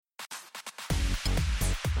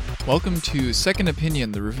Welcome to Second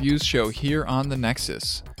Opinion, the reviews show here on The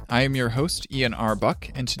Nexus. I am your host, Ian R. Buck,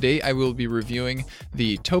 and today I will be reviewing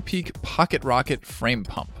the Topeak Pocket Rocket Frame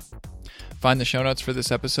Pump. Find the show notes for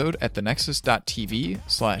this episode at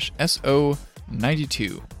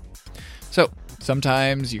thenexus.tv/SO92. So,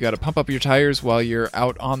 sometimes you gotta pump up your tires while you're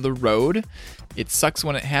out on the road. It sucks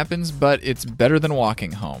when it happens, but it's better than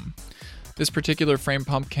walking home. This particular frame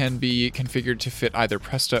pump can be configured to fit either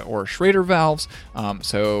Presta or Schrader valves,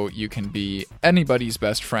 so you can be anybody's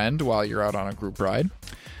best friend while you're out on a group ride.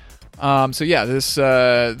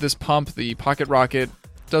 This pump, the Pocket Rocket,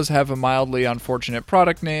 does have a mildly unfortunate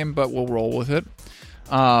product name, but we'll roll with it.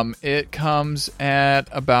 It comes at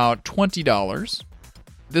about $20.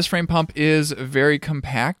 This frame pump is very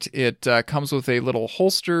compact. It comes with a little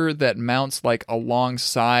holster that mounts like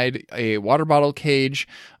alongside a water bottle cage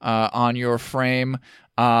on your frame,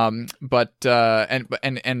 but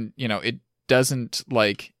it doesn't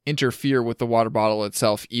like interfere with the water bottle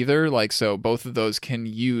itself either. So both of those can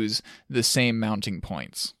use the same mounting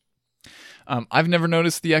points. I've never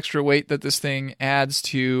noticed the extra weight that this thing adds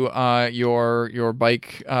to your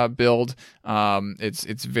bike build.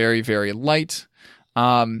 It's very, very light.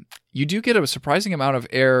 You do get a surprising amount of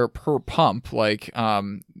air per pump,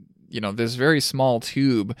 this very small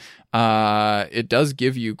tube, it does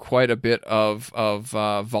give you quite a bit of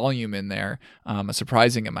volume in there, a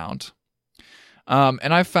surprising amount.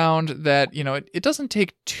 And I found that, it doesn't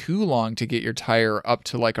take too long to get your tire up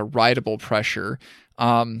to like a rideable pressure.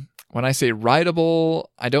 When I say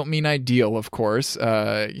rideable, I don't mean ideal, of course.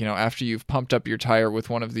 After you've pumped up your tire with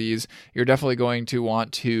one of these, you're definitely going to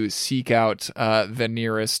want to seek out the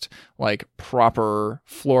nearest proper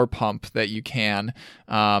floor pump that you can.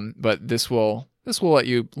 But this will let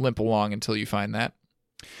you limp along until you find that.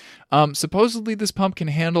 Supposedly this pump can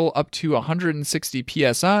handle up to 160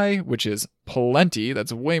 PSI, which is plenty.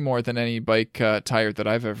 That's way more than any bike tire that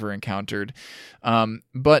I've ever encountered.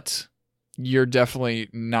 But you're definitely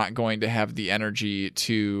not going to have the energy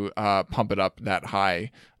to pump it up that high.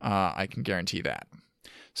 I can guarantee that.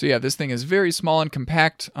 So yeah, this thing is very small and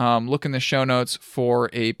compact. Look in the show notes for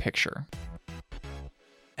a picture.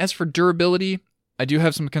 As for durability, I do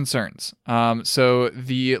have some concerns. So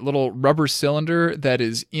the little rubber cylinder that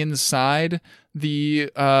is inside the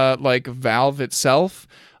valve itself,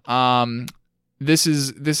 This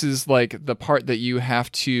is like the part that you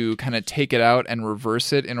have to kind of take it out and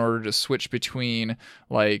reverse it in order to switch between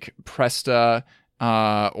like Presta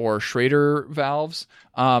or Schrader valves.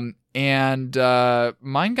 And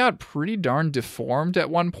mine got pretty darn deformed at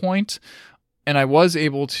one point. And I was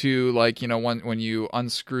able to, when you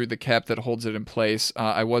unscrew the cap that holds it in place,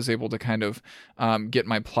 I was able to kind of get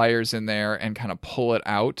my pliers in there and kind of pull it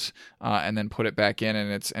out and then put it back in,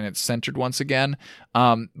 and it's centered once again.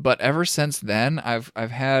 But ever since then, I've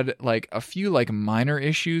had a few minor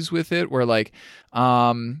issues with it where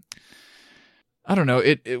I don't know.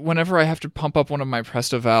 It whenever I have to pump up one of my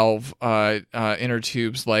Presta valve inner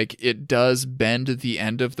tubes, it does bend the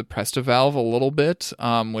end of the Presta valve a little bit,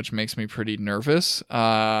 which makes me pretty nervous.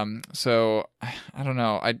 So I don't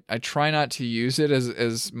know. I try not to use it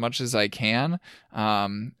as much as I can,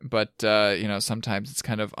 but sometimes it's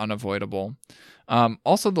kind of unavoidable.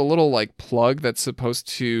 Also, the little plug that's supposed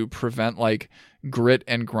to prevent grit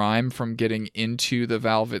and grime from getting into the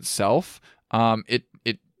valve itself.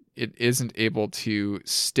 It isn't able to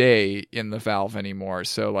stay in the valve anymore.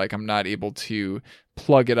 So I'm not able to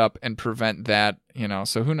plug it up and prevent that,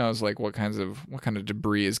 so who knows what kind of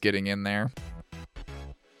debris is getting in there.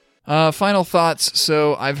 Final thoughts.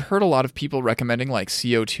 So I've heard a lot of people recommending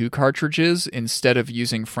CO2 cartridges instead of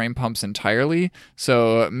using frame pumps entirely.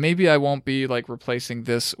 So maybe I won't be replacing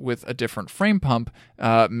this with a different frame pump.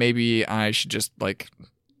 Maybe I should just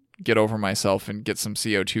get over myself and get some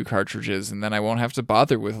CO2 cartridges, and then I won't have to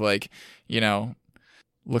bother with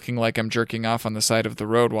looking like I'm jerking off on the side of the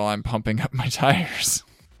road while I'm pumping up my tires.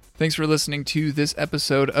 Thanks for listening to this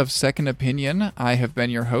episode of Second Opinion. I have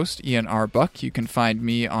been your host, Ian R. Buck. You can find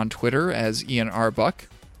me on Twitter as Ian R. Buck.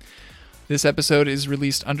 This episode is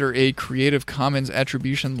released under a Creative Commons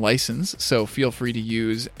Attribution license, so feel free to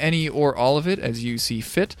use any or all of it as you see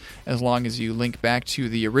fit, as long as you link back to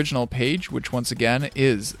the original page, which once again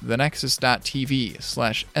is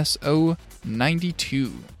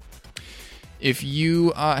thenexus.tv/SO92. If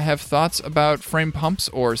you have thoughts about frame pumps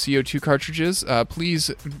or CO2 cartridges, please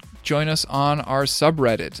join us on our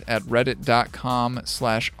subreddit at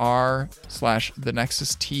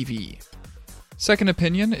reddit.com/r/thenexustv. Second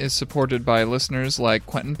Opinion is supported by listeners like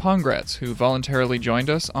Quentin Pongratz, who voluntarily joined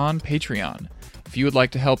us on Patreon. If you would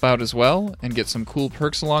like to help out as well and get some cool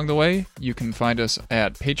perks along the way, you can find us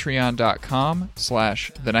at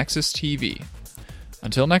patreon.com/thenexustv.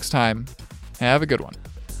 Until next time, have a good one.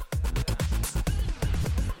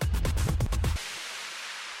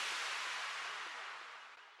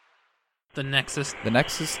 The Nexus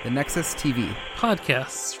TV.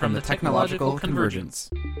 podcasts from the Technological Convergence.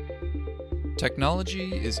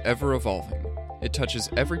 Technology is ever evolving. It touches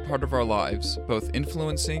every part of our lives, both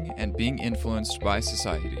influencing and being influenced by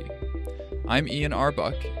society. I'm Ian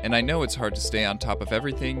Arbuck, and I know it's hard to stay on top of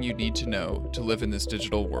everything you need to know to live in this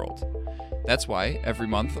digital world. That's why, every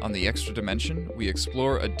month on The Extra Dimension, we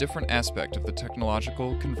explore a different aspect of the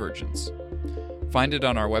technological convergence. Find it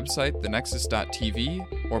on our website,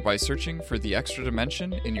 thenexus.tv, or by searching for The Extra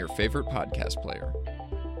Dimension in your favorite podcast player.